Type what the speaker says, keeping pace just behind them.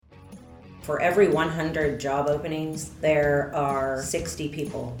For every 100 job openings, there are 60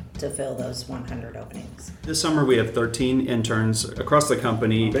 people to fill those 100 openings. This summer we have 13 interns across the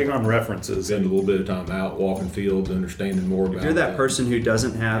company. Big on references, spend a little bit of time out, walking fields, understanding more about If you're that person who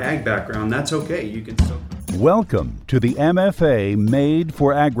doesn't have ag background, that's okay. You can still... Welcome to the MFA Made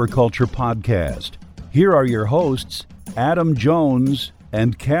for Agriculture podcast. Here are your hosts, Adam Jones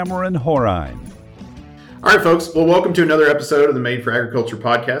and Cameron Horine. All right, folks. Well, welcome to another episode of the Made for Agriculture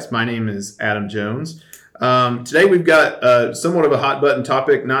podcast. My name is Adam Jones. Today we've got somewhat of a hot button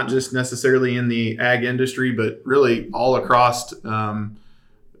topic, not just necessarily in the ag industry, but really all across the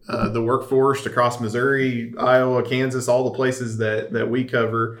workforce, across Missouri, Iowa, Kansas, all the places that we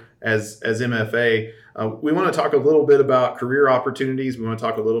cover as MFA. We want to talk a little bit about career opportunities. We want to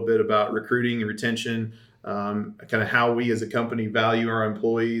talk a little bit about recruiting and retention, kind of how we as a company value our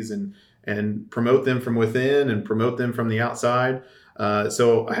employees and promote them from within and promote them from the outside.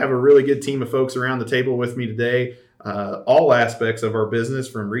 So I have a really good team of folks around the table with me today, all aspects of our business,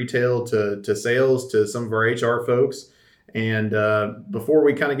 from retail to sales to some of our HR folks. And before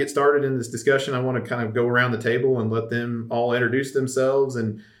we kind of get started in this discussion, I want to kind of go around the table and let them all introduce themselves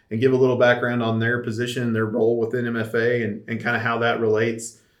and give a little background on their position, their role within MFA, and kind of how that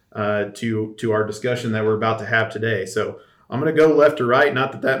relates to our discussion that we're about to have today. So I'm going to go left to right.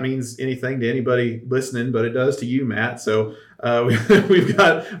 Not that means anything to anybody listening, but it does to you, Matt. So we've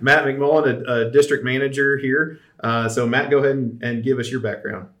got Matt McMullin, a district manager here. So Matt, go ahead and give us your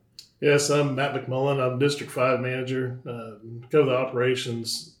background. Yes, I'm Matt McMullin. I'm District 5 manager. Cover the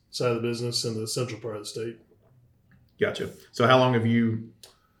operations side of the business in the central part of the state. Gotcha. So how long have you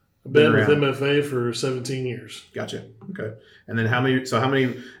I've been with MFA for 17 years. Gotcha. Okay. And then how many,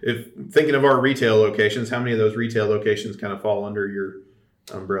 if thinking of our retail locations, how many of those retail locations kind of fall under your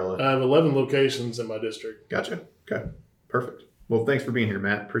umbrella? I have 11 locations in my district. Gotcha. Okay. Perfect. Well, thanks for being here,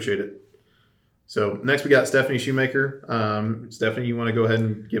 Matt. Appreciate it. So next we got Stephanie Shoemaker. Stephanie, you want to go ahead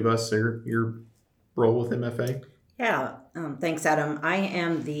and give us your role with MFA? Yeah. Thanks, Adam. I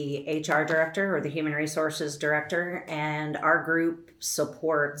am the HR director, or the human resources director, and our group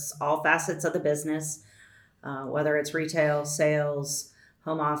supports all facets of the business, whether it's retail, sales,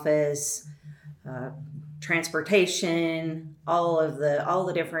 home office, transportation, all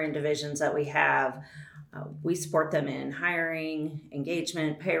the different divisions that we have. We support them in hiring,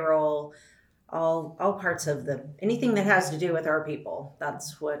 engagement, payroll, all parts of anything that has to do with our people.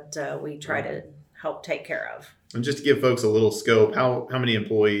 That's what we try to help take care of. And just to give folks a little scope, how many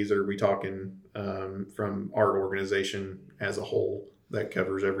employees are we talking from our organization as a whole that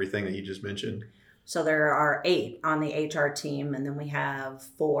covers everything that you just mentioned? So there are 8 on the HR team, and then we have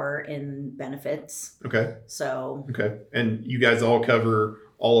 4 in benefits. Okay. So. Okay. And you guys all cover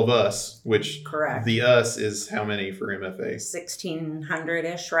all of us, which. Correct. The us is how many for MFA?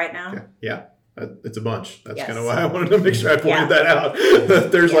 1,600-ish right now. Okay. Yeah. It's a bunch. That's yes. Kind of why I wanted to make sure I pointed that out.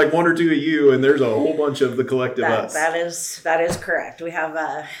 There's like 1 or 2 of you, and there's a whole bunch of the collective us. That is correct. We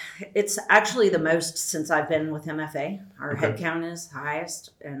have it's actually the most since I've been with MFA. Our head count is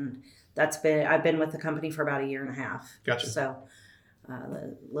highest, and I've been with the company for about 1.5 years. Gotcha. So a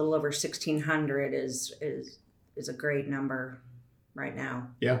little over 1,600 is a great number right now.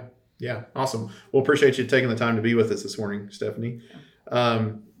 Yeah. Awesome. Well, appreciate you taking the time to be with us this morning, Stephanie.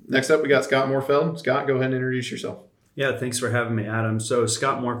 Next up, we got Scott Morfeld. Scott, go ahead and introduce yourself. Yeah, thanks for having me, Adam. So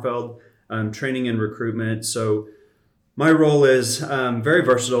Scott Morfeld, training and recruitment. So my role is very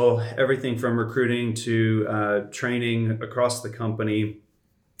versatile, everything from recruiting to training across the company.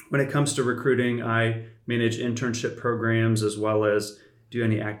 When it comes to recruiting, I manage internship programs as well as do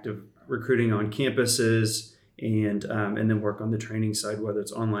any active recruiting on campuses and then work on the training side, whether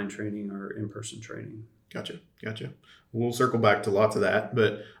it's online training or in-person training. Gotcha. We'll circle back to lots of that,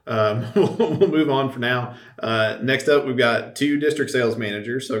 but we'll move on for now. Next up, we've got 2 district sales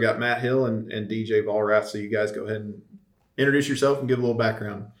managers. So I've got Matt Hill and DJ Vollrath. So you guys go ahead and introduce yourself and give a little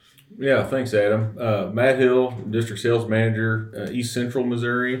background. Yeah, thanks, Adam. Matt Hill, district sales manager, East Central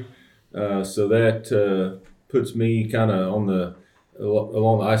Missouri. So that puts me kind of along the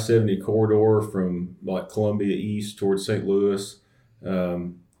I-70 corridor from like Columbia East towards St. Louis.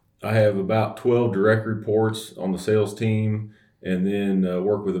 I have about 12 direct reports on the sales team, and then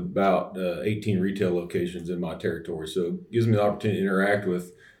work with about 18 retail locations in my territory. So it gives me the opportunity to interact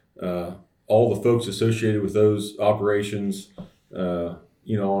with all the folks associated with those operations, on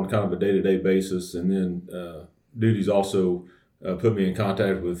kind of a day-to-day basis. And then duties also put me in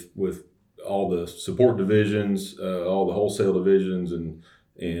contact with all the support divisions, all the wholesale divisions, and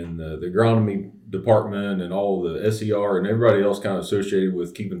the agronomy department, and all the SER and everybody else kind of associated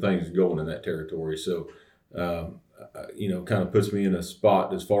with keeping things going in that territory. So kind of puts me in a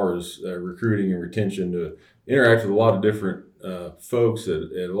spot as far as recruiting and retention to interact with a lot of different folks at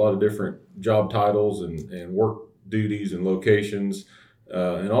a lot of different job titles and work duties and locations,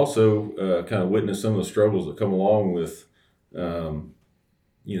 and also kind of witness some of the struggles that come along with,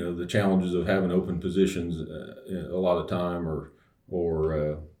 the challenges of having open positions a lot of time or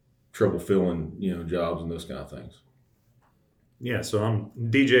trouble filling, jobs and those kind of things. Yeah, so I'm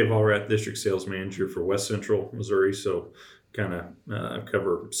DJ Vollrath, District Sales Manager for West Central Missouri. So kind of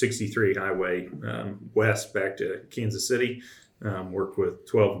cover 63 Highway west back to Kansas City. Work with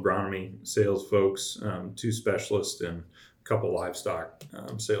 12 agronomy sales folks, 2 specialists, and a couple livestock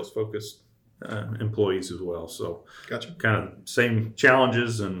sales-focused employees as well. So gotcha. Kind of same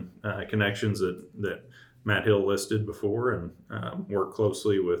challenges and connections that Matt Hill listed before, and work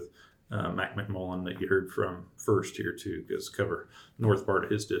closely with Matt McMullin that you heard from first here too, because cover north part of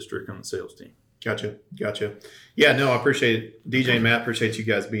his district on the sales team. Gotcha. Yeah, no, I appreciate it. DJ and Matt, appreciate you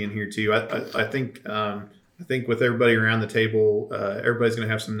guys being here too. I think with everybody around the table, everybody's going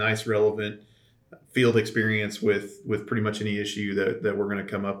to have some nice, relevant field experience with pretty much any issue that we're going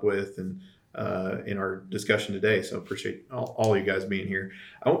to come up with and in our discussion today. So appreciate all you guys being here.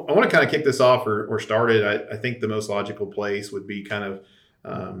 I want to kind of kick this off or start it. I think the most logical place would be kind of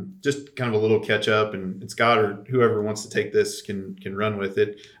just kind of a little catch up, and Scott or whoever wants to take this can run with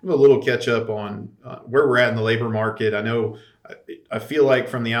it. A little catch up on where we're at in the labor market. I know I feel like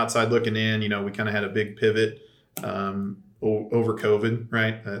from the outside looking in, we kind of had a big pivot over COVID,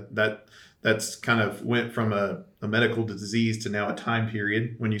 right? That's kind of went from a medical disease to now a time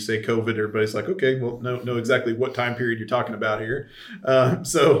period. When you say COVID, everybody's like, okay, well, know exactly what time period you're talking about here.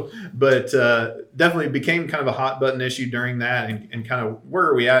 But definitely became kind of a hot button issue during that, and kind of where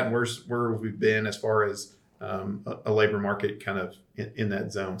are we at and where have we been as far as a labor market kind of in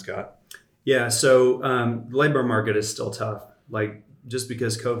that zone, Scott? Yeah, so the labor market is still tough. Like, just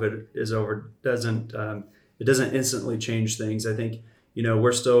because COVID is over doesn't instantly change things. I think,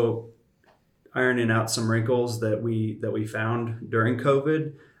 we're still ironing out some wrinkles that we found during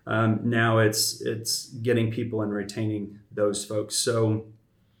COVID. Now it's getting people and retaining those folks. So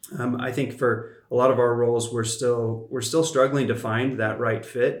I think for a lot of our roles, we're still struggling to find that right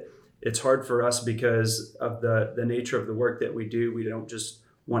fit. It's hard for us because of the nature of the work that we do. We don't just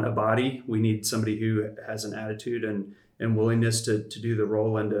want a body. We need somebody who has an attitude and willingness to do the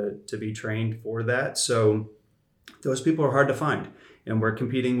role and to be trained for that. So those people are hard to find. And we're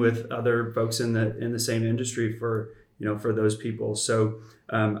competing with other folks in the same industry for those people. So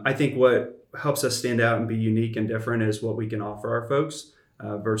I think what helps us stand out and be unique and different is what we can offer our folks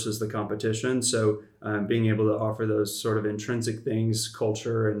versus the competition. So being able to offer those sort of intrinsic things,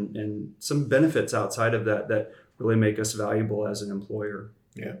 culture, and some benefits outside of that really make us valuable as an employer.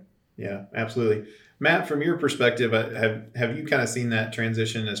 Yeah, absolutely. Matt, from your perspective, have you kind of seen that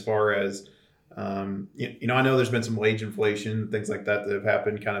transition as far as I know there's been some wage inflation, things like that have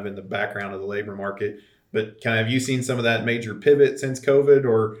happened kind of in the background of the labor market, but kind of have you seen some of that major pivot since COVID,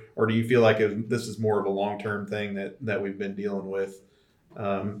 or do you feel like this is more of a long-term thing that we've been dealing with,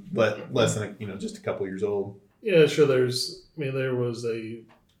 but less than just a couple years old? Yeah, sure. There was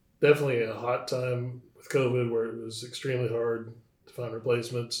definitely a hot time with COVID where it was extremely hard to find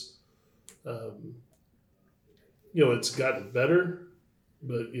replacements. It's gotten better.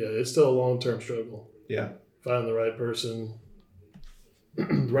 But yeah, it's still a long-term struggle. Yeah. Finding the right person,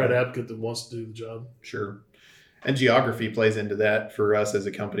 the right applicant that wants to do the job. Sure. And geography plays into that for us as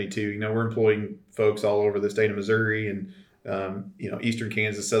a company too. We're employing folks all over the state of Missouri and, eastern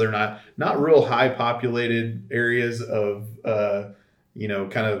Kansas. So they're not real high populated areas of, kind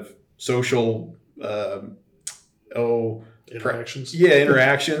of social, interactions.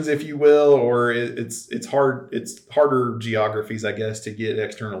 Interactions, if you will, or it's harder geographies, I guess, to get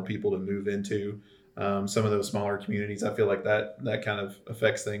external people to move into some of those smaller communities. I feel like that kind of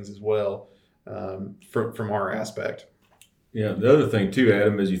affects things as well from our aspect. Yeah, the other thing too,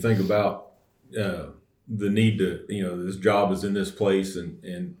 Adam, is you think about the need to, this job is in this place,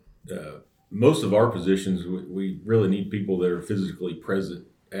 and most of our positions, we really need people that are physically present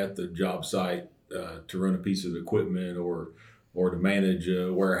at the job site to run a piece of equipment or to manage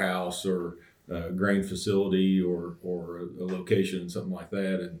a warehouse or a grain facility or a location, something like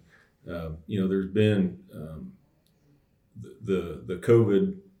that. And, there's been the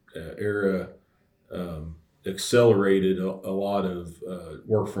COVID era accelerated a lot of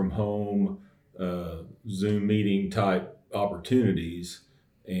work from home, Zoom meeting type opportunities.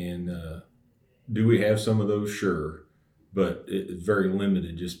 And do we have some of those? Sure. But it's very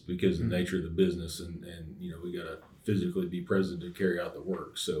limited just because of the nature of the business, and we got to physically be present to carry out the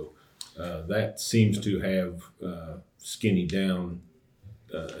work. So that seems to have skinny down.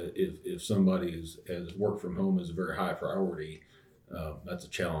 If somebody has work from home as a very high priority, that's a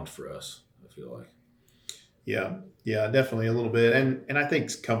challenge for us, I feel like. Yeah, definitely a little bit. And I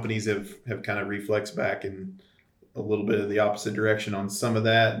think companies have kind of reflexed back in a little bit of the opposite direction on some of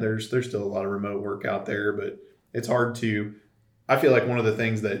that. There's still a lot of remote work out there, but it's hard to, I feel like one of the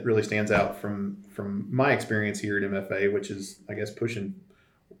things that really stands out from my experience here at MFA, which is, I guess,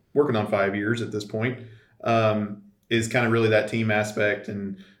 working on 5 years at this point, is kind of really that team aspect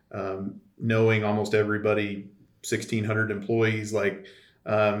and knowing almost everybody, 1,600 employees, like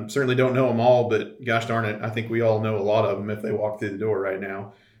certainly don't know them all, but gosh darn it, I think we all know a lot of them if they walk through the door right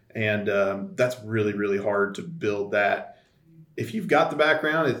now. And that's really, really hard to build that. If you've got the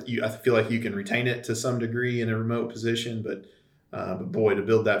background, I feel like you can retain it to some degree in a remote position, but boy, to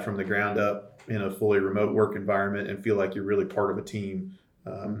build that from the ground up in a fully remote work environment and feel like you're really part of a team,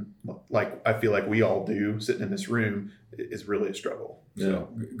 like I feel like we all do sitting in this room, is really a struggle. Yeah,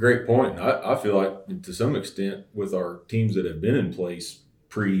 great point. I feel like to some extent with our teams that have been in place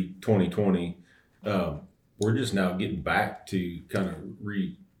pre-2020, we're just now getting back to kind of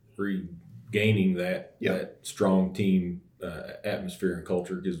regaining that strong team atmosphere and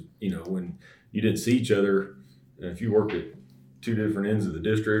culture, because when you didn't see each other, if you worked at two different ends of the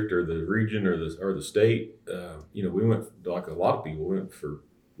district or the region or the state, we went, like a lot of people, went for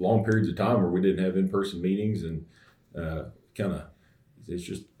long periods of time where we didn't have in-person meetings, and it's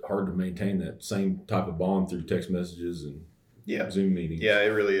just hard to maintain that same type of bond through text messages and Zoom meetings. Yeah, it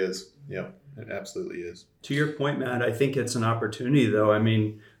really is. Yeah, it absolutely is. To your point, Matt, I think it's an opportunity, though. I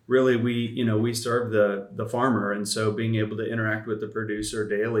mean, really, we serve the farmer, and so being able to interact with the producer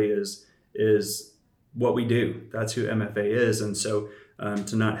daily is what we do. That's who MFA is, and so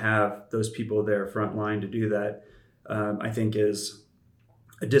to not have those people there front line to do that, I think is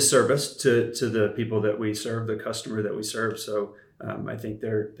a disservice to the people that we serve, the customer that we serve. So I think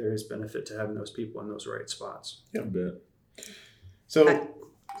there is benefit to having those people in those right spots. Yeah, I bet. So.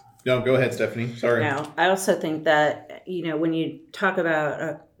 No, go ahead, Stephanie. Sorry. No, I also think that, when you talk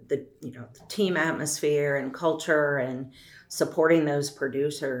about the team atmosphere and culture and supporting those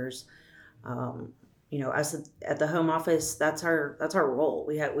producers, us at the home office, that's our role.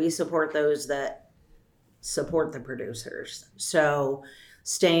 We support those that support the producers. So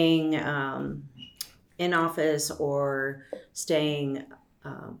staying in office or staying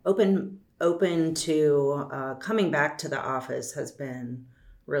open to coming back to the office has been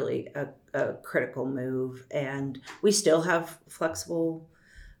really a critical move. And we still have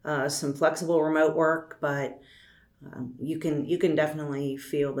some flexible remote work, but you can definitely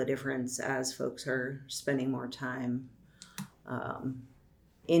feel the difference as folks are spending more time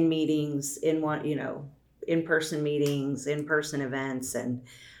in meetings, in-person meetings, in-person events, and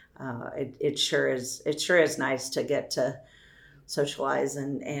it sure is nice to get to socialize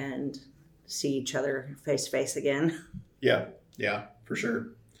and see each other face to face again. Yeah, for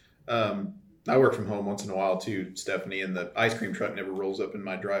sure. I work from home once in a while too, Stephanie, and the ice cream truck never rolls up in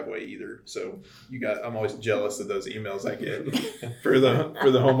my driveway either. So I'm always jealous of those emails I get for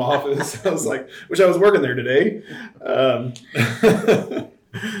the home office. I was like, wish I was working there today.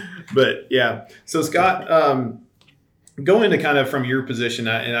 But yeah. So Scott, going into kind of from your position,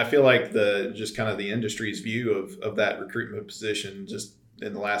 and I feel like the industry's view of that recruitment position just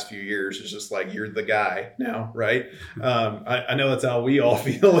in the last few years is just like, you're the guy now, right? I know that's how we all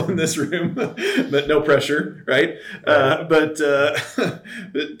feel in this room, but no pressure, right? But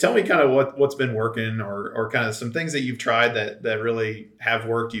tell me kind of what's been working or kind of some things that you've tried that really have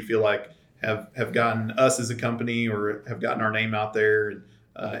worked, you feel like have gotten us as a company or have gotten our name out there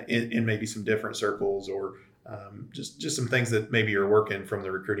in maybe some different circles, or just some things that maybe are working from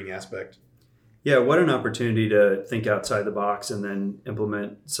the recruiting aspect. Yeah, what an opportunity to think outside the box and then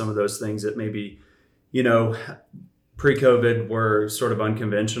implement some of those things that maybe, pre-COVID were sort of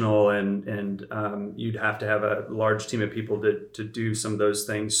unconventional, and you'd have to have a large team of people to do some of those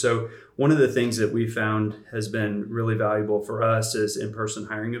things. So one of the things that we found has been really valuable for us is in-person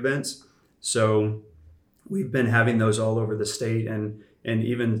hiring events. So we've been having those all over the state and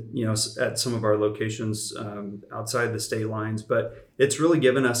even, at some of our locations outside the state lines. But it's really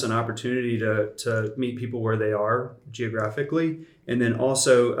given us an opportunity to meet people where they are geographically, and then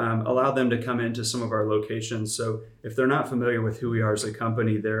also allow them to come into some of our locations. So if they're not familiar with who we are as a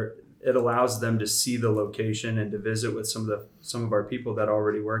company, it allows them to see the location and to visit with some of our people that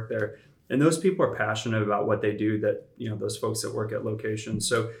already work there. And those people are passionate about what they do, that, those folks that work at locations.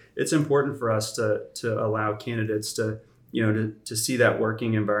 So it's important for us to allow candidates to see that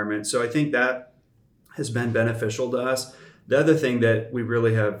working environment. So I think that has been beneficial to us. The other thing that we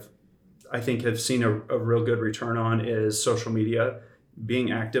really have I think have seen a real good return on is social media,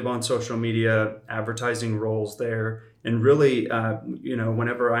 being active on social media, advertising roles there. And really,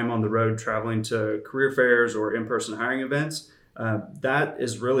 whenever I'm on the road traveling to career fairs or in-person hiring events, that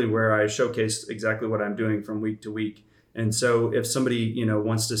is really where I showcase exactly what I'm doing from week to week. And so if somebody,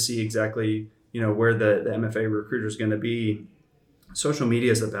 wants to see exactly, where the MFA recruiter is going to be, social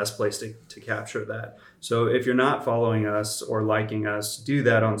media is the best place to capture that. So if you're not following us or liking us, do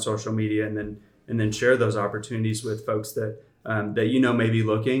that on social media, and then share those opportunities with folks that may be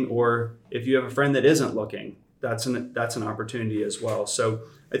looking, or if you have a friend that isn't looking, that's an opportunity as well. So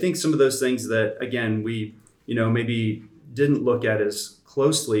I think some of those things that, again, we maybe didn't look at as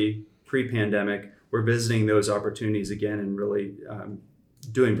closely pre-pandemic, we're visiting those opportunities again and really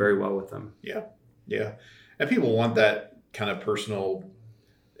doing very well with them. Yeah, and people want that kind of personal.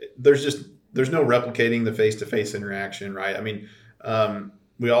 There's no replicating the face-to-face interaction, right? I mean,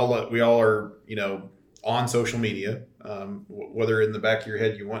 we all are on social media, whether in the back of your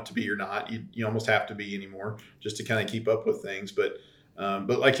head you want to be or not. You almost have to be anymore just to kind of keep up with things. But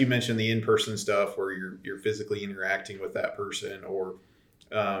like you mentioned, the in-person stuff where you're physically interacting with that person, or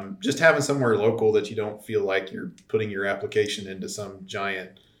just having somewhere local that you don't feel like you're putting your application into some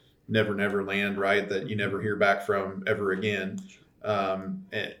giant never land, right, that you never hear back from ever again. With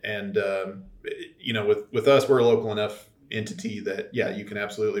us, we're a local enough entity that, you can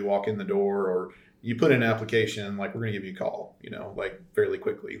absolutely walk in the door, or you put in an application, like, we're going to give you a call, like, fairly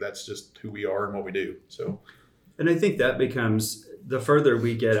quickly. That's just who we are and what we do. So, and I think that becomes, the further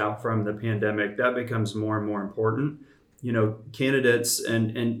we get out from the pandemic, that becomes more and more important. Candidates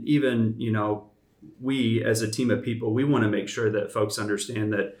and even, we as a team of people, we want to make sure that folks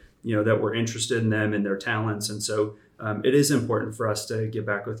understand that, that we're interested in them and their talents. And so it is important for us to get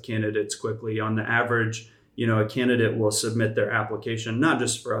back with candidates quickly. On the average, a candidate will submit their application, not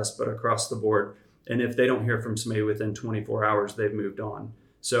just for us, but across the board. And if they don't hear from somebody within 24 hours, they've moved on.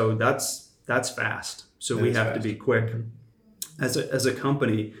 So that's fast. So we have to be quick as a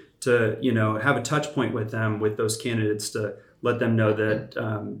company to, have a touch point with them, with those candidates, to let them know that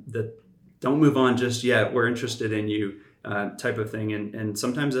that don't move on just yet. We're interested in you, type of thing. And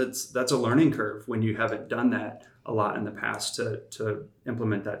sometimes that's a learning curve when you haven't done that a lot in the past to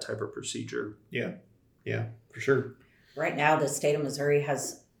implement that type of procedure. Yeah, for sure. Right now, the state of Missouri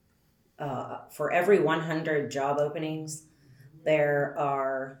has, for every 100 job openings, there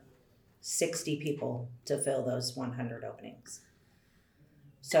are 60 people to fill those 100 openings.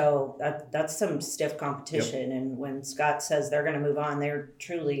 So that's some stiff competition. Yep. And when Scott says they're going to move on, they're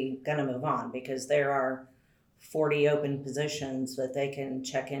truly going to move on, because there are 40 open positions that they can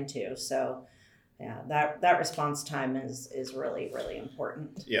check into. So yeah, that response time is really, really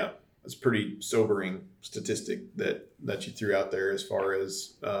important. Yeah. It's a pretty sobering statistic that you threw out there as far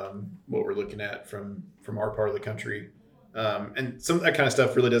as what we're looking at from our part of the country. And some of that kind of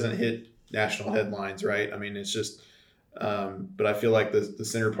stuff really doesn't hit national headlines, right? I mean, it's just, but I feel like the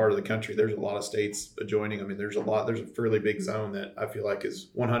center part of the country, there's a lot of states adjoining. I mean, there's a fairly big zone that I feel like is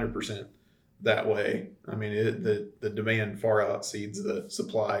 100% that way. I mean, the demand far exceeds the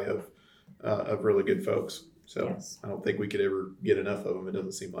supply of really good folks. So yes. I don't think we could ever get enough of them. It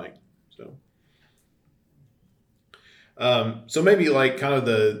doesn't seem like. So maybe like kind of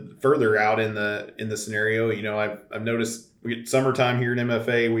the further out in the scenario, I've noticed we get summertime here in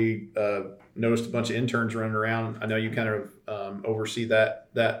MFA. We noticed a bunch of interns running around. I know you kind of oversee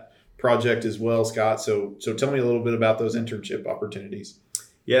that project as well, Scott. So tell me a little bit about those internship opportunities.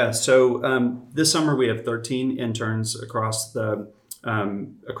 Yeah. So this summer we have 13 interns across the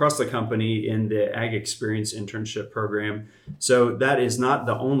company in the Ag Experience Internship Program. So that is not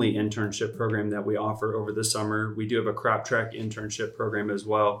the only internship program that we offer over the summer. We do have a crop track internship program as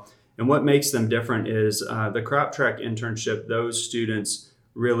well. And what makes them different is the crop track internship, those students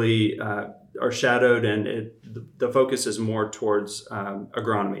really are shadowed, and the focus is more towards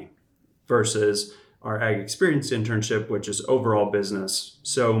agronomy versus our Ag Experience internship, which is overall business.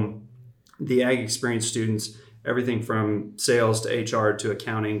 So the Ag Experience students, everything from sales to HR to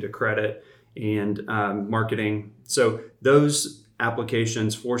accounting to credit and marketing. So those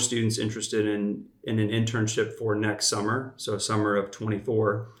applications for students interested in an internship for next summer, so summer of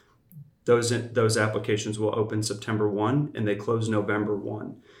 24, those applications will open September 1 and they close November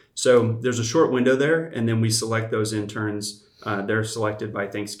 1. So there's a short window there, and then we select those interns. They're selected by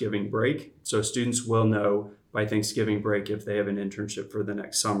Thanksgiving break. So students will know by Thanksgiving break if they have an internship for the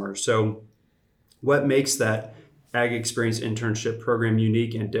next summer. So what makes that Ag Experience internship program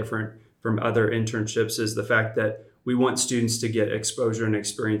unique and different from other internships is the fact that we want students to get exposure and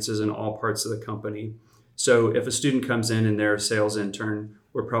experiences in all parts of the company. So if a student comes in and they're a sales intern,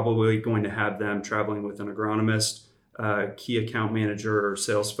 we're probably going to have them traveling with an agronomist, key account manager, or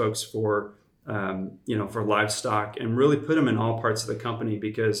sales folks for for livestock, and really put them in all parts of the company,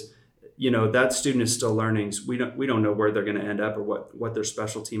 because that student is still learning. So we don't know where they're going to end up or what their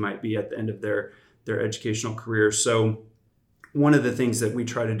specialty might be at the end of their educational career. So one of the things that we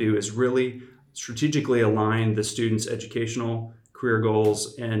try to do is really strategically align the students' educational career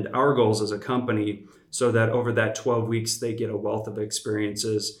goals and our goals as a company, so that over that 12 weeks they get a wealth of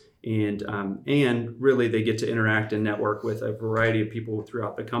experiences, and really they get to interact and network with a variety of people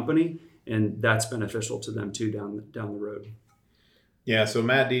throughout the company, and that's beneficial to them too down the road. Yeah, so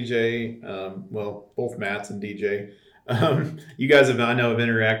Matt, DJ, both Matts and DJ, you guys have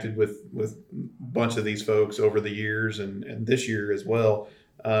interacted with a bunch of these folks over the years and this year as well.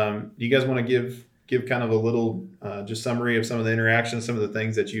 Do you guys want to give kind of a little just summary of some of the interactions, some of the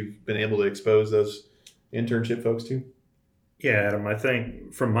things that you've been able to expose those internship folks to? Yeah, Adam, I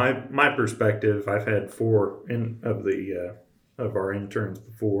think from my perspective, I've had 4 of our interns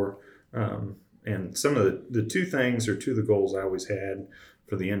before. And some of the 2 things or 2 of the goals I always had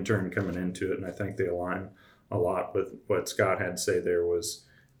for the intern coming into it, and I think they align a lot with what Scott had to say there, was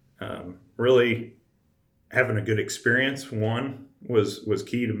really having a good experience. One was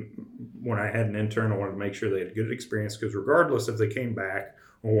key to when I had an intern. I wanted to make sure they had a good experience, because regardless if they came back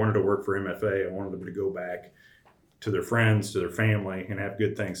or wanted to work for MFA, I wanted them to go back to their friends, to their family, and have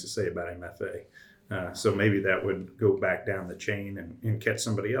good things to say about MFA. So maybe that would go back down the chain and catch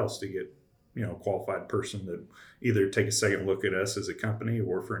somebody else to get a qualified person to either take a second look at us as a company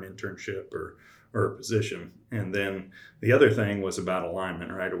or for an internship or a position. And then the other thing was about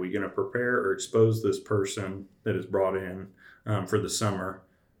alignment, right? Are we going to prepare or expose this person that is brought in for the summer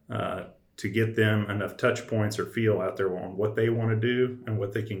to get them enough touch points or feel out there on what they want to do and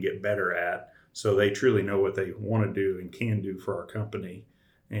what they can get better at, so they truly know what they want to do and can do for our company,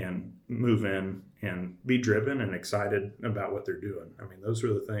 and move in and be driven and excited about what they're doing. I mean, those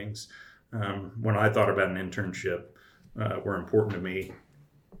were the things when I thought about an internship were important to me.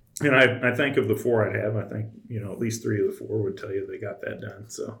 And I think of the 4 I'd have, I think, at least 3 of the 4 would tell you they got that done.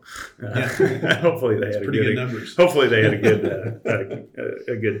 So hopefully they had good numbers. Hopefully they had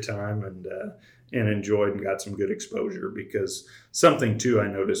a good time and enjoyed and got some good exposure, because something too I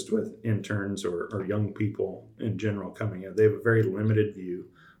noticed with interns or young people in general coming in, they have a very limited view.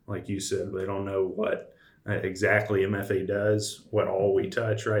 Like you said, they don't know what exactly MFA does, what all we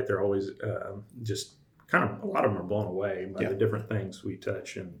touch, right? They're always just kind of, a lot of them are blown away by the different things we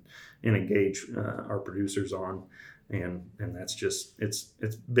touch and engage our producers on. And that's just, it's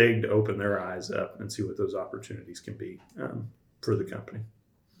big to open their eyes up and see what those opportunities can be for the company.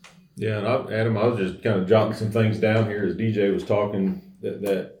 Yeah, and Adam, I was just kind of jotting some things down here as DJ was talking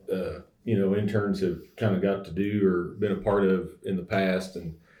that interns have kind of got to do or been a part of in the past.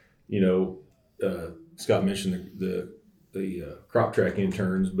 And, Scott mentioned the crop track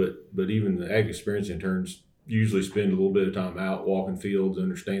interns, but even the ag experience interns usually spend a little bit of time out walking fields,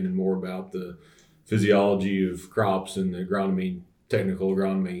 understanding more about the physiology of crops and the agronomy, technical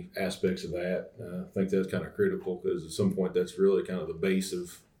agronomy aspects of that. I think that's kind of critical, because at some point that's really kind of the base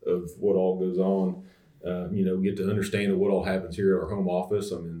of what all goes on. Get to understand what all happens here at our home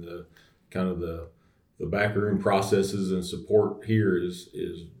office. I mean, the backroom processes and support here is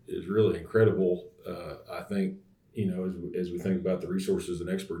really incredible. I think, as we think about the resources and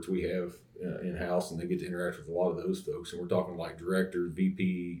experts we have in-house, and they get to interact with a lot of those folks, and we're talking like directors,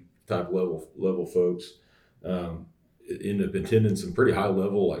 VP type level folks, end up attending some pretty high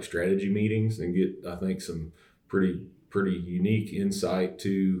level like strategy meetings and get, I think, some pretty unique insight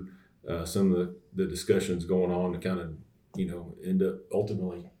to some of the discussions going on to kind of, end up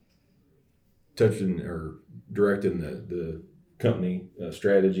ultimately touching or directing the company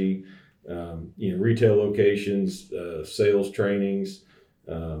strategy, retail locations, sales trainings,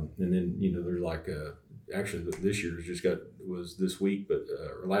 and then, there's like actually this year's was this week,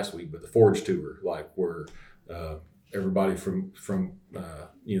 or last week, but the Forge Tour, like where everybody from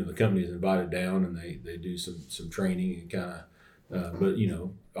the company is invited down, and they do some training and kind of, but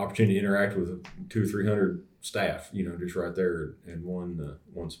opportunity to interact with 200 or 300 staff, just right there in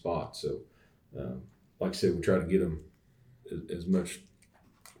one spot. So, like I said, we try to get them as much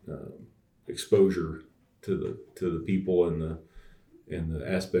exposure to the people and the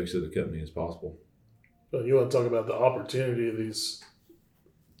aspects of the company as possible. But you want to talk about the opportunity of these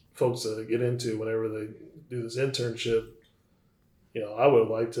folks to get into whenever they do this internship. I would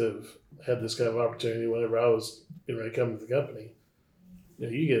like to have had this kind of opportunity whenever I was getting ready to come to the company.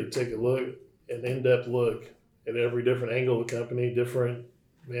 You get to take an in-depth look at every different angle of the company, different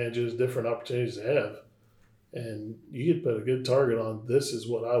advantages, different opportunities to have. and you could put a good target on, this is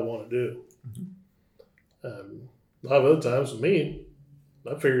what I want to do. A lot of other times with me,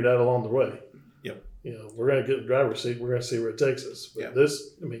 I figured out along the way. Yep. We're going to get the driver's seat. We're going to see where it takes us.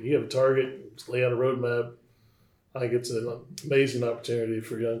 But you have a target, just lay out a roadmap. I think it's an amazing opportunity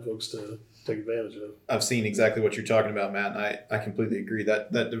for young folks to take advantage of. I've seen exactly what you're talking about, Matt, and I completely agree.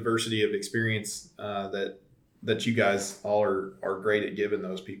 That diversity of experience that you guys all are great at giving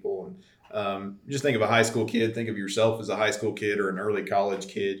those people. And just think of a high school kid. Think of yourself as a high school kid or an early college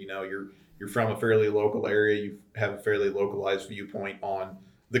kid. You're from a fairly local area. You have a fairly localized viewpoint on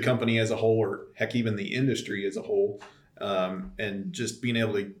the company as a whole, or heck, even the industry as a whole. And just being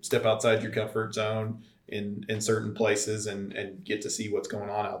able to step outside your comfort zone in certain places and get to see what's going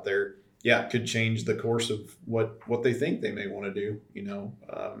on out there. Yeah, it could change the course of what they think they may want to do,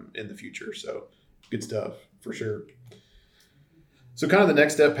 in the future. So good stuff for sure. So kind of the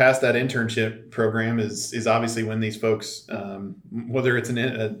next step past that internship program is obviously when these folks, whether it's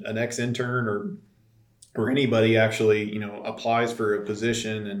an ex-intern or anybody actually, applies for a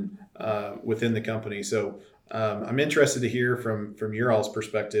position and within the company. So I'm interested to hear from your all's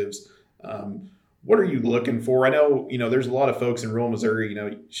perspectives. What are you looking for? I know, there's a lot of folks in rural Missouri,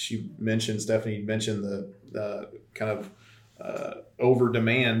 Stephanie mentioned the kind of over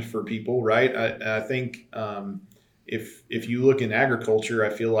demand for people, right? I think if you look in agriculture, I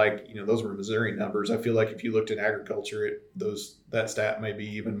feel like, those were Missouri numbers. I feel like if you looked at agriculture, that stat may be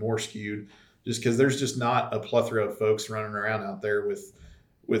even more skewed, just because there's just not a plethora of folks running around out there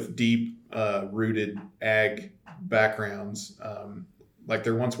with deep rooted ag backgrounds. Like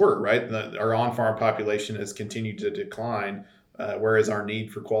there once were, right? Our on-farm population has continued to decline, whereas our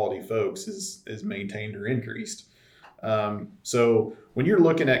need for quality folks is maintained or increased. So when you're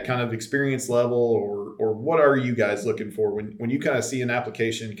looking at kind of experience level or what are you guys looking for when you kind of see an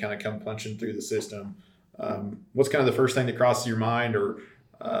application kind of come punching through the system, what's kind of the first thing that crosses your mind, or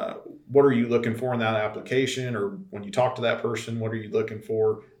what are you looking for in that application, or when you talk to that person, what are you looking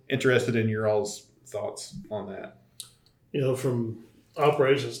for? Interested in your all's thoughts on that. From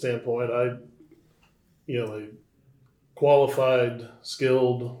operations standpoint, a qualified,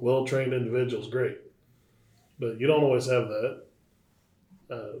 skilled, well-trained individual is great, but you don't always have that.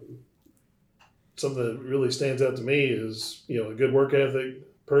 Something that really stands out to me is, a good work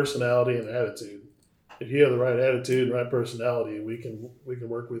ethic, personality, and attitude. If you have the right attitude and right personality, we can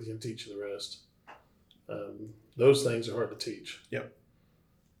work with you and teach you the rest. Those things are hard to teach. Yep.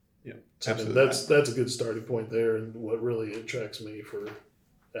 Absolutely. And that's a good starting point there, and what really attracts me for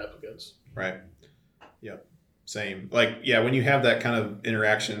applicants. Right. Yep. Same. Like, yeah, when you have that kind of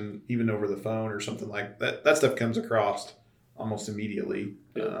interaction, even over the phone or something like that, that stuff comes across almost immediately,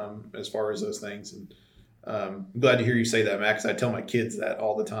 as far as those things. And I'm glad to hear you say that, Matt, because I tell my kids that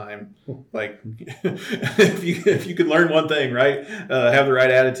all the time. Like, if you could learn one thing, right, have the right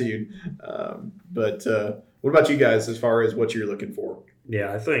attitude. But what about you guys as far as what you're looking for?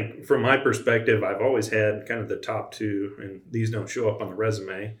 Yeah, I think from my perspective, I've always had kind of the top two, and these don't show up on the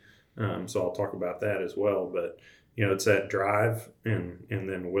resume, so I'll talk about that as well. But it's that drive and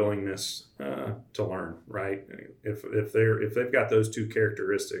then willingness to learn, right? If they've got those two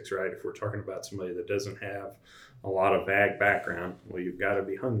characteristics, right? If we're talking about somebody that doesn't have a lot of ag background, well, you've got to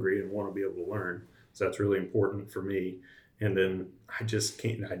be hungry and want to be able to learn. So that's really important for me. And then I just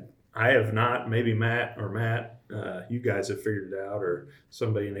can't. I have not. Maybe Matt, you guys have figured it out, or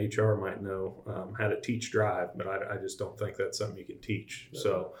somebody in HR might know how to teach drive, but I just don't think that's something you can teach. No.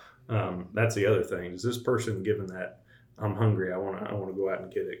 So that's the other thing. Is this person given that I'm hungry? I want to go out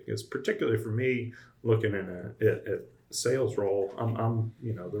and get it. Because particularly for me, looking in a sales role, I'm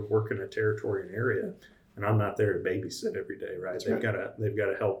they're working a territory and area, and I'm not there to babysit every day, right? That's they've got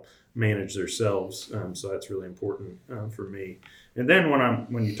to help manage themselves. So that's really important for me. And then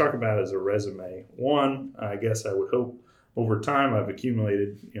when you talk about it as a resume, one, I guess I would hope over time I've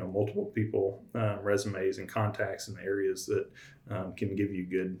accumulated multiple people resumes and contacts in areas that can give you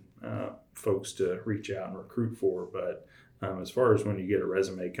good folks to reach out and recruit for. But as far as when you get a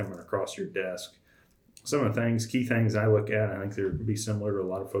resume coming across your desk, some of the key things I look at, I think they'd be similar to a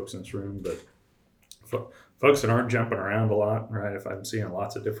lot of folks in this room, but folks that aren't jumping around a lot, right? If I'm seeing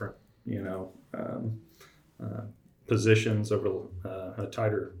lots of different positions over a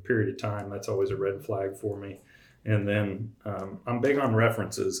tighter period of time, that's always a red flag for me. And then I'm big on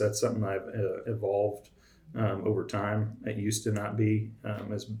references. That's something I've evolved over time. It used to not be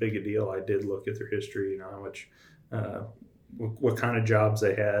as big a deal. I did look at their history, how much, what kind of jobs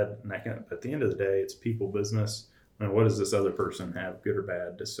they had, and that kind of, at the end of the day, it's people business. And what does this other person have, good or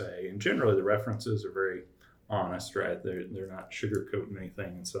bad, to say? And generally, the references are very honest, right? They're not sugarcoating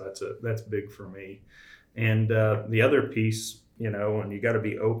anything, and so that's big for me. And the other piece, and you got to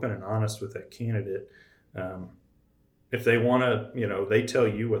be open and honest with that candidate. If they want to, they tell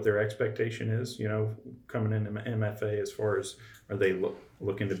you what their expectation is, coming into MFA, as far as are they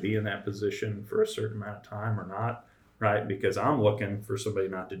looking to be in that position for a certain amount of time or not, right? Because I'm looking for somebody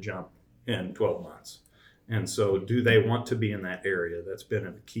not to jump in 12 months. And so do they want to be in that area? That's been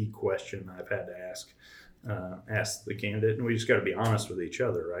a key question I've had to ask the candidate. And we just got to be honest with each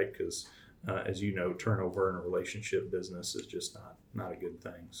other, right? Because as you know, turnover in a relationship business is just not a good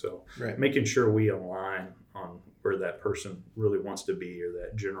thing. So making sure we align on where that person really wants to be, or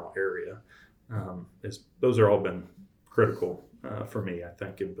that general area, those are all been critical for me, I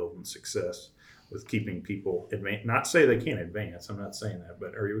think, in building success with keeping people not say they can't advance. I'm not saying that,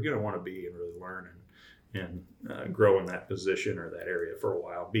 but are you going to want to be and really learn and grow in that position or that area for a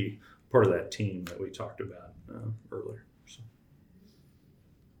while? Be part of that team that we talked about earlier. So.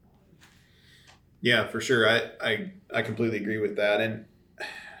 Yeah, for sure. I completely agree with that. And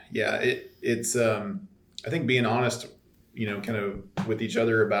yeah, it's I think being honest, kind of with each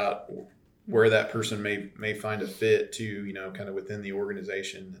other about where that person may find a fit to, kind of within the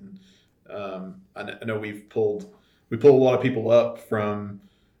organization. And I know we pulled a lot of people up from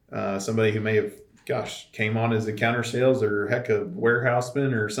somebody who may have, came on as a counter sales or heck a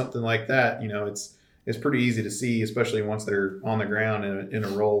warehouseman or something like that. It's pretty easy to see, especially once they're on the ground in a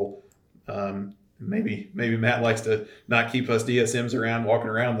role. Maybe Matt likes to not keep us DSMs around walking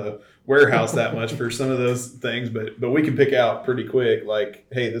around the warehouse that much for some of those things, but we can pick out pretty quick, like,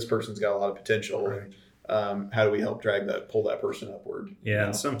 hey, this person's got a lot of potential. Right. How do we help pull that person upward? Yeah,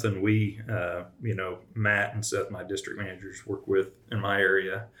 and something we, Matt and Seth, my district managers, work with in my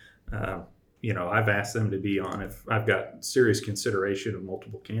area. I've asked them to be on, if I've got serious consideration of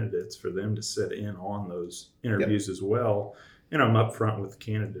multiple candidates, for them to sit in on those interviews as well. And I'm upfront with the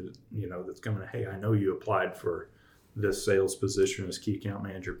candidate, that's coming, hey, I know you applied for this sales position, this key account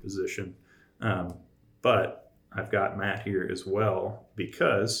manager position, but I've got Matt here as well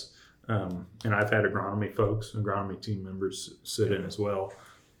because, and I've had agronomy team members sit in as well,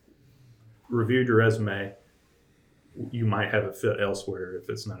 reviewed your resume. You might have a fit elsewhere if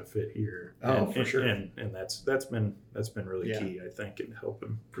it's not a fit here. For sure. And that's been really key, I think, in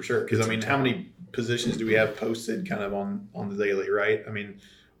helping. For sure. Because how many positions do we have posted kind of on the daily, right?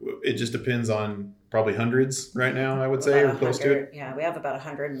 It just depends on probably hundreds right now, I would say, or close to it. Yeah, we have about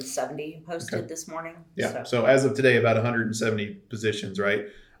 170 posted this morning. Yeah. So as of today, about 170 positions, right?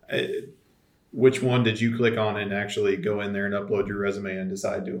 Which one did you click on and actually go in there and upload your resume and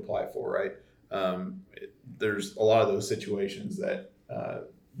decide to apply for, right? There's a lot of those situations that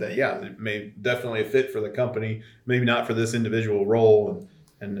it may definitely a fit for the company, maybe not for this individual role,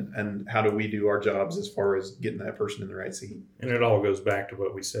 and how do we do our jobs as far as getting that person in the right seat? And it all goes back to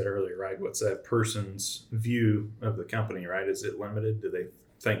what we said earlier, right? What's that person's view of the company, right? Is it limited? Do they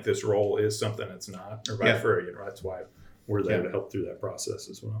think this role is something it's not, or vice versa? That's why we're there to help through that process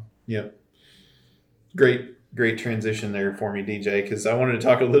as well. Yep. Great transition there for me, DJ, because I wanted to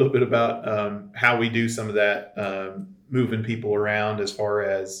talk a little bit about how we do some of that, moving people around as far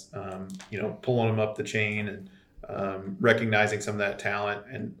as, pulling them up the chain and recognizing some of that talent.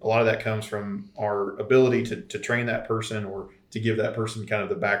 And a lot of that comes from our ability to train that person or to give that person kind of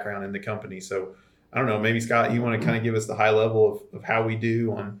the background in the company. So I don't know, maybe Scott, you want to kind of give us the high level of how we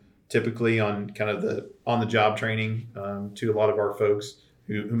do typically on kind of the on-the-job training to a lot of our folks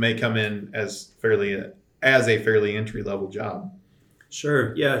who may come in as a fairly entry-level job.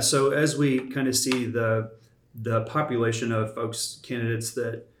 Sure. Yeah. So as we kind of see the population of candidates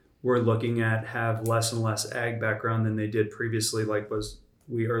that we're looking at have less and less ag background than they did previously, like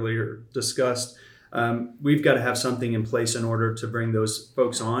we earlier discussed, we've got to have something in place in order to bring those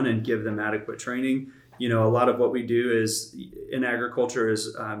folks on and give them adequate training. A lot of what we do is in agriculture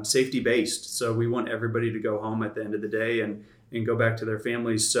is safety based. So we want everybody to go home at the end of the day and go back to their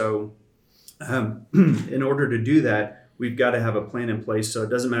families. So in order to do that, we've got to have a plan in place. So it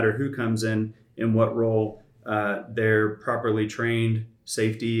doesn't matter who comes in what role, they're properly trained,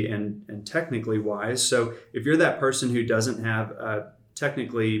 safety and technically wise. So if you're that person who doesn't have a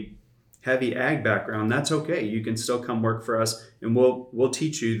technically heavy ag background, that's okay. You can still come work for us, and we'll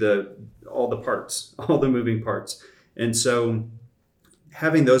teach you all the parts, all the moving parts. And so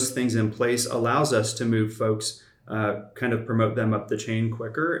having those things in place allows us to move folks, kind of promote them up the chain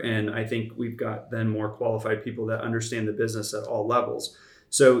quicker. And I think we've got then more qualified people that understand the business at all levels.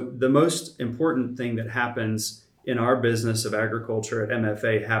 So the most important thing that happens in our business of agriculture at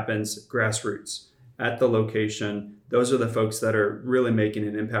MFA happens grassroots at the location. Those are the folks that are really making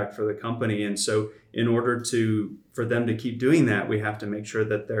an impact for the company. And so in order for them to keep doing that, we have to make sure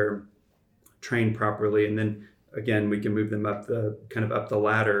that they're trained properly, and then again we can move them up the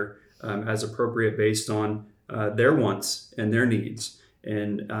ladder as appropriate based on their wants and their needs,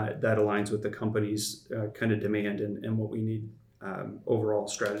 and that aligns with the company's kind of demand and what we need overall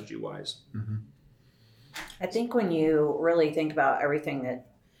strategy wise. Mm-hmm. I think when you really think about everything that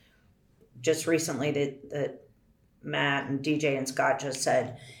just recently that Matt and DJ and Scott just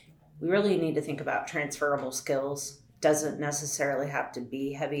said, we really need to think about transferable skills. Doesn't necessarily have to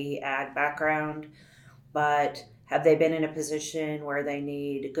be heavy ag background, but have they been in a position where they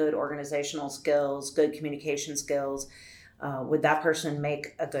need good organizational skills, good communication skills? Would that person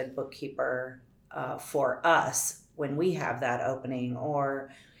make a good bookkeeper for us when we have that opening?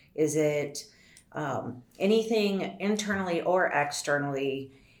 Or is it anything internally or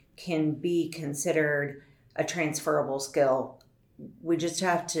externally can be considered a transferable skill? We just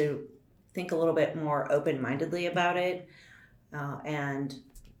have to think a little bit more open-mindedly about it, and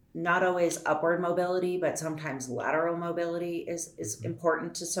not always upward mobility, but sometimes lateral mobility is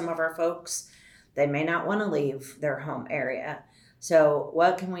important to some of our folks. They may not want to leave their home area. So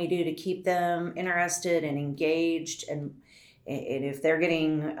what can we do to keep them interested and engaged? And if they're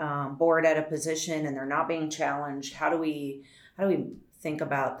getting bored at a position and they're not being challenged, how do we think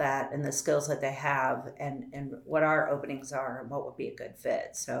about that and the skills that they have and what our openings are and what would be a good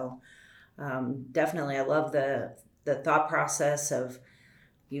fit? So definitely, I love the thought process of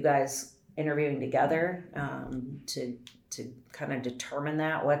you guys interviewing together to kind of determine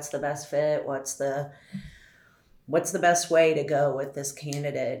that what's the best fit, what's the best way to go with this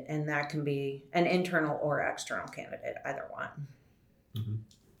candidate, and that can be an internal or external candidate, either one.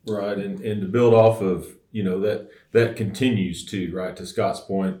 Mm-hmm. Right, and to build off of that continues too, right? To Scott's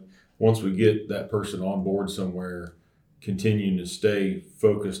point, once we get that person on board somewhere, continuing to stay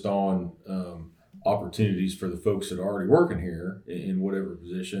focused on opportunities for the folks that are already working here in whatever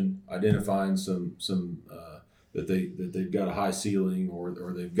position, identifying some that they've got a high ceiling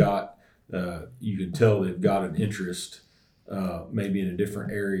or they've got you can tell they've got an interest maybe in a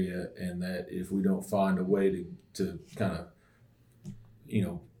different area, and that if we don't find a way to kind of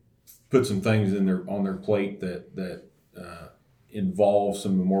put some things on their plate that involve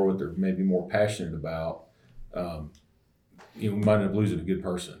some more what they're maybe more passionate about, we might end up losing a good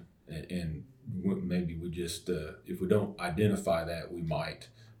person, and maybe we just if we don't identify that, we might.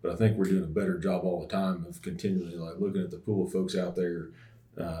 But I think we're doing a better job all the time of continually looking at the pool of folks out there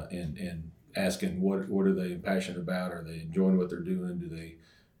and asking what are they passionate about? Are they enjoying what they're doing? Do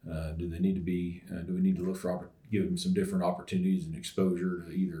they need to be? Do we need to look for give them some different opportunities and exposure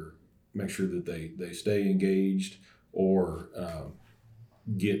to either make sure that they stay engaged or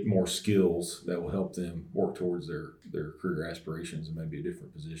get more skills that will help them work towards their career aspirations and maybe a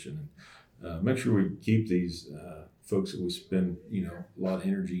different position. And make sure we keep these folks that we spend a lot of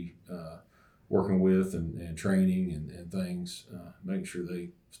energy working with and training and things, making sure they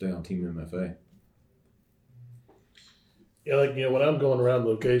stay on Team MFA. Yeah, when I'm going around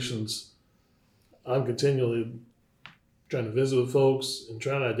locations, I'm continually trying to visit with folks and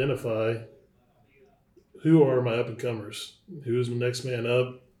trying to identify who are my up-and-comers, who is the next man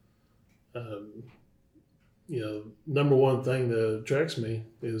up. Number one thing that attracts me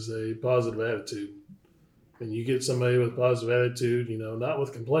is a positive attitude. And you get somebody with a positive attitude, not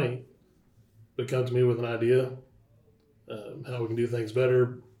with complaint, but come to me with an idea, how we can do things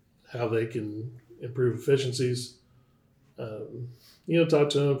better, how they can improve efficiencies. Talk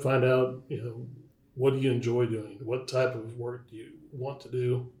to them, find out, what do you enjoy doing? What type of work do you want to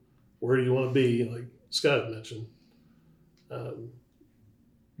do? Where do you want to be? Like Scott mentioned,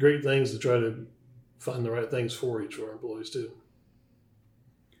 great things to try to find the right things for each of our employees too.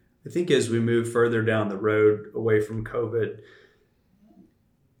 I think as we move further down the road away from COVID,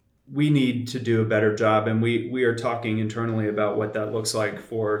 we need to do a better job. And we are talking internally about what that looks like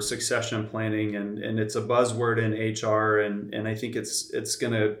for succession planning. And it's a buzzword in HR. And I think it's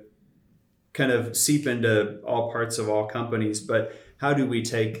going to kind of seep into all parts of all companies. But how do we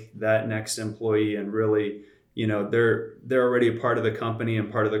take that next employee and really, they're already a part of the company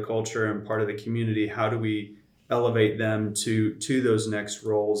and part of the culture and part of the community. How do we elevate them to those next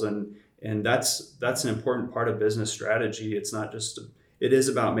roles? And that's an important part of business strategy. It's not just, it is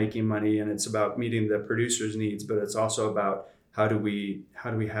about making money and it's about meeting the producer's needs, but it's also about how do we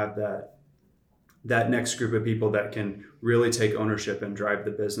have that next group of people that can really take ownership and drive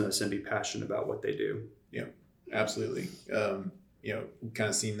the business and be passionate about what they do. Yeah, absolutely. Kind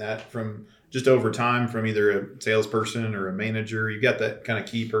of seen that from just over time from either a salesperson or a manager. You've got that kind of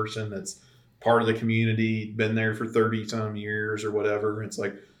key person that's part of the community, been there for 30 some years or whatever. It's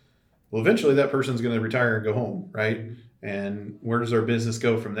like well, eventually that person's going to retire and go home, right? And where does our business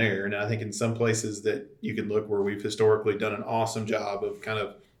go from there? And I think in some places that you can look where we've historically done an awesome job of kind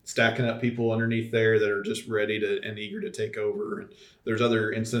of stacking up people underneath there that are just ready to and eager to take over. And there's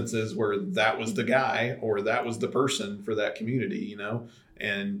other instances where that was the guy or that was the person for that community,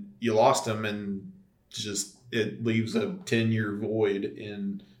 and you lost them, and just it leaves a 10-year void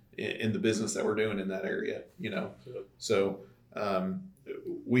in the business that we're doing in that area, So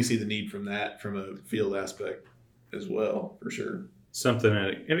we see the need from a field aspect as well, for sure. Something,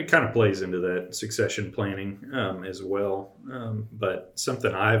 and it kind of plays into that succession planning as well. But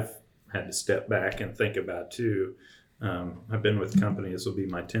something I've had to step back and think about too. I've been with the company, this will be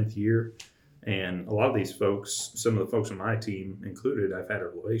my 10th year. And a lot of these folks, some of the folks on my team included, I've had a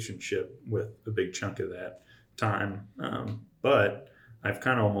relationship with a big chunk of that time. But I've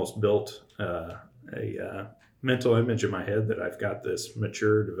kind of almost built a mental image in my head that I've got this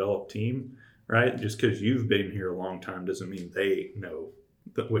mature, developed team. Right? Just because you've been here a long time doesn't mean they know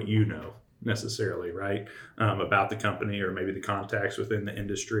what you know necessarily, right? About the company or maybe the contacts within the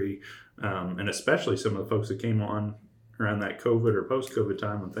industry. And especially some of the folks that came on around that COVID or post-COVID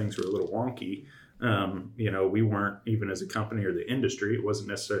time when things were a little wonky. We weren't, even as a company or the industry, it wasn't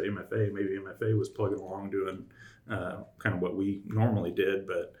necessarily MFA. Maybe MFA was plugging along doing kind of what we normally did.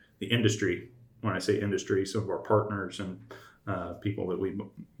 But the industry, when I say industry, some of our partners and people that we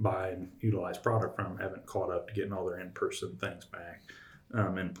buy and utilize product from haven't caught up to getting all their in-person things back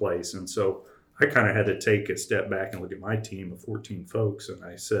in place. And so I kind of had to take a step back and look at my team of 14 folks. And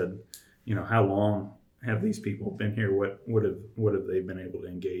I said, how long have these people been here? What have they been able to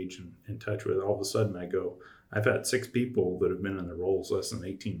engage and in touch with? All of a sudden I go, I've had 6 people that have been in their roles less than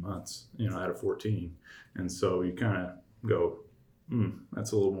 18 months, out of 14. And so you kind of go,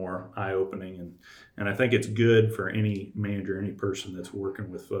 that's a little more eye-opening. And I think it's good for any manager, any person that's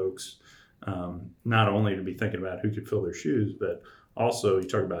working with folks, not only to be thinking about who could fill their shoes, but also you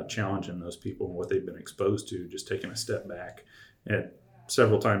talk about challenging those people and what they've been exposed to, just taking a step back at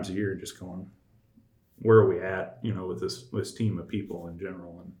several times a year, just going, where are we at, with this team of people in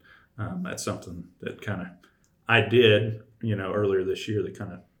general. And that's something that kind of I did, earlier this year that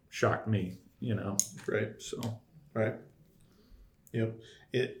kind of shocked me, Right. So. Right. Yep.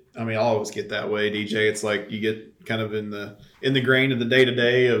 I always get that way, DJ. It's like you get kind of in the grain of the day to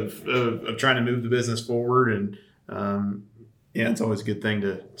day of trying to move the business forward, and it's always a good thing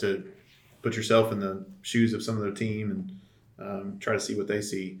to put yourself in the shoes of some of the team and try to see what they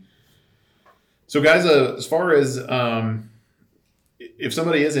see. So, guys, as far as if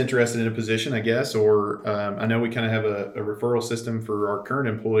somebody is interested in a position, I guess, or I know we kind of have a referral system for our current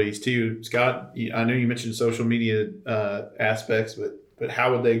employees too. Scott, I know you mentioned social media aspects, but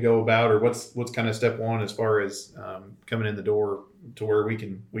how would they go about, or what's kind of step one as far as coming in the door to where we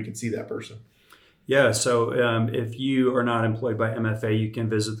can see that person? Yeah, so if you are not employed by MFA, you can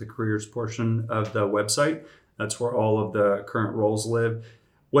visit the careers portion of the website. That's where all of the current roles live.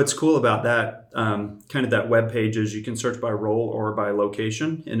 What's cool about that, kind of that web page, is you can search by role or by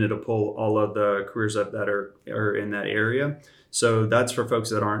location, and it'll pull all of the careers up that are in that area. So that's for folks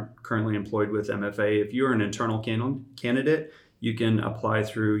that aren't currently employed with MFA. If you're an internal candidate, you can apply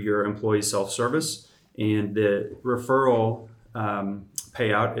through your employee self-service, and the referral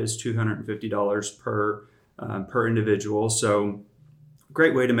payout is $250 per individual. So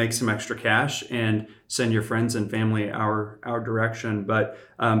great way to make some extra cash and send your friends and family our direction. But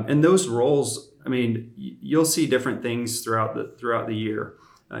in those roles, you'll see different things throughout the year.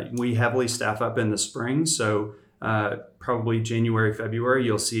 We heavily staff up in the spring, so probably January, February,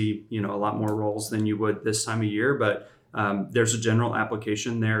 you'll see a lot more roles than you would this time of year. But there's a general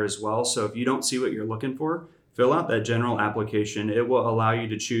application there as well. So if you don't see what you're looking for, fill out that general application. It will allow you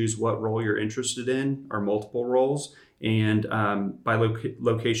to choose what role you're interested in, or multiple roles, and by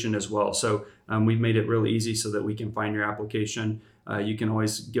location as well. So we've made it really easy so that we can find your application. You can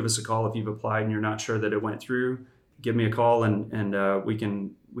always give us a call if you've applied and you're not sure that it went through. Give me a call and we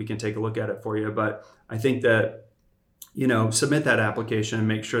can take a look at it for you. But I think that, submit that application and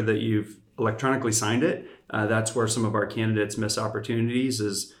make sure that you've electronically signed it. That's where some of our candidates miss opportunities,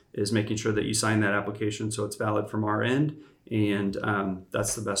 is making sure that you sign that application so it's valid from our end. And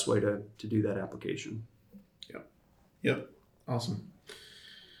that's the best way to do that application. Yep. Awesome.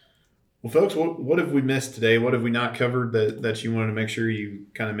 Well, folks, what have we missed today? What have we not covered that you wanted to make sure you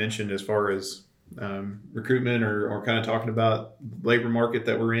kind of mentioned as far as recruitment or kind of talking about the labor market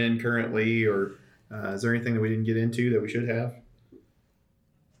that we're in currently, or is there anything that we didn't get into that we should have?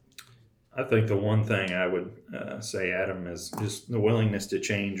 I think the one thing I would say, Adam, is just the willingness to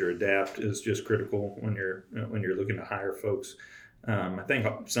change or adapt is just critical when you're looking to hire folks. I think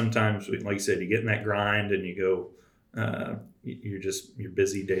sometimes, like you said, you get in that grind and you go, you're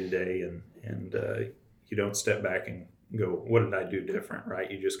busy day to day, and you don't step back and go, what did I do different,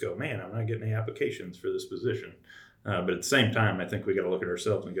 right? You just go, man, I'm not getting any applications for this position. But at the same time, I think we got to look at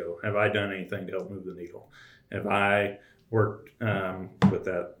ourselves and go, have I done anything to help move the needle? Have I worked with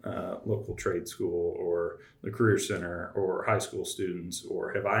that local trade school or the career center or high school students,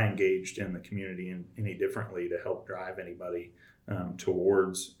 or have I engaged in the community any differently to help drive anybody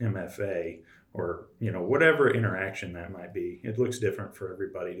towards MFA, or whatever interaction that might be? It looks different for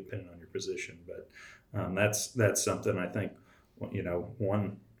everybody depending on your position, but that's something I think,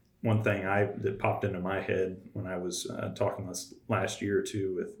 one thing that popped into my head when I was talking this last year or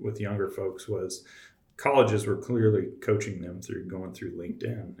two with younger folks was colleges were clearly coaching them through going through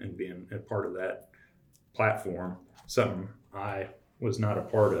LinkedIn and being a part of that platform, something I was not a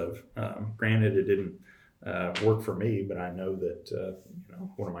part of. Granted, it didn't work for me, but I know that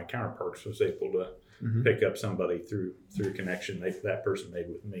one of my counterparts was able to pick up somebody through a connection that person made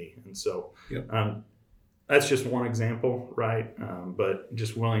with me. And so that's just one example, right? But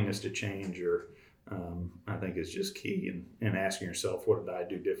just willingness to change, or I think is just key in asking yourself, what did I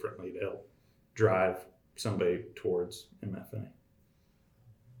do differently to help drive somebody towards MFA?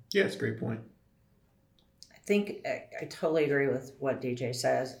 Yeah, it's a great point. I think I totally agree with what DJ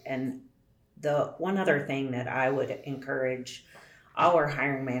says. And the one other thing that I would encourage our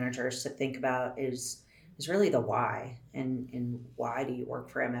hiring managers to think about is really the why, and why do you work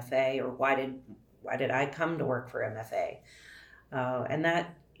for MFA, or why did I come to work for MFA? And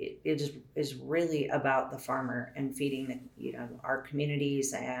that it is really about the farmer and feeding our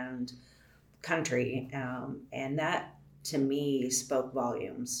communities and country, and that to me spoke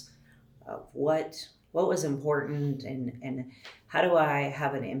volumes of what was important, and how do I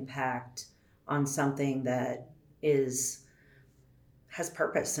have an impact on something that has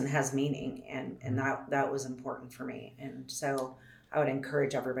purpose and has meaning, and that was important for me. And so I would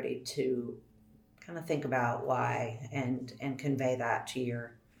encourage everybody to kind of think about why and convey that to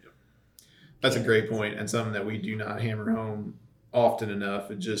your. That's a great point, and something that we do not hammer home often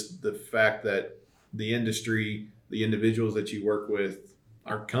enough. It's just the fact that the industry, the individuals that you work with,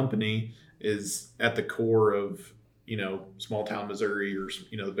 our company is at the core of small town Missouri, or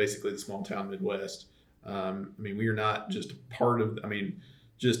basically the small town Midwest. We are not just a part of.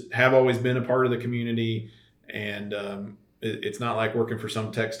 Just have always been a part of the community, and it's not like working for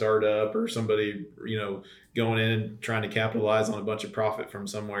some tech startup or somebody going in and trying to capitalize on a bunch of profit from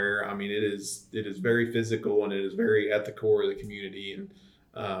somewhere. It is very physical, and it is very at the core of the community, and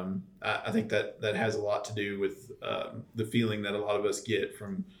I think that has a lot to do with the feeling that a lot of us get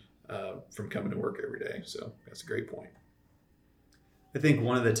from coming to work every day. So that's a great point. I think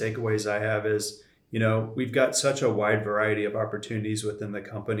one of the takeaways I have is, we've got such a wide variety of opportunities within the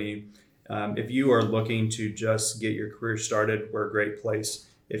company. If you are looking to just get your career started, we're a great place.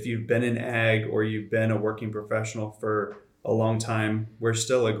 If you've been in ag or you've been a working professional for a long time, we're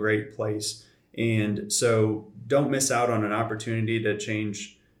still a great place. And so don't miss out on an opportunity to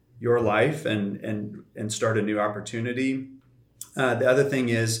change your life and start a new opportunity. The other thing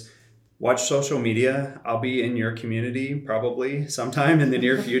is, watch social media. I'll be in your community probably sometime in the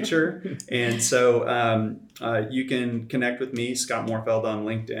near future. And so you can connect with me, Scott Morfeld, on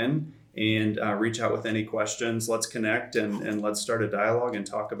LinkedIn, and reach out with any questions. Let's connect and let's start a dialogue and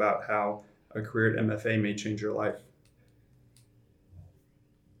talk about how a career at MFA may change your life.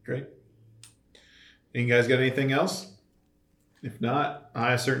 Great. You guys got anything else? If not,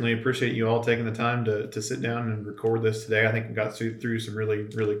 I certainly appreciate you all taking the time to sit down and record this today. I think we got through some really,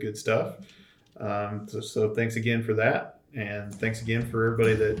 really good stuff. So thanks again for that. And thanks again for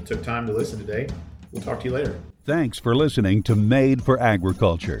everybody that took time to listen today. We'll talk to you later. Thanks for listening to Made for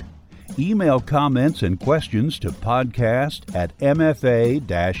Agriculture. Email comments and questions to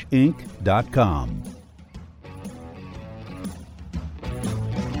podcast@mfa-inc.com.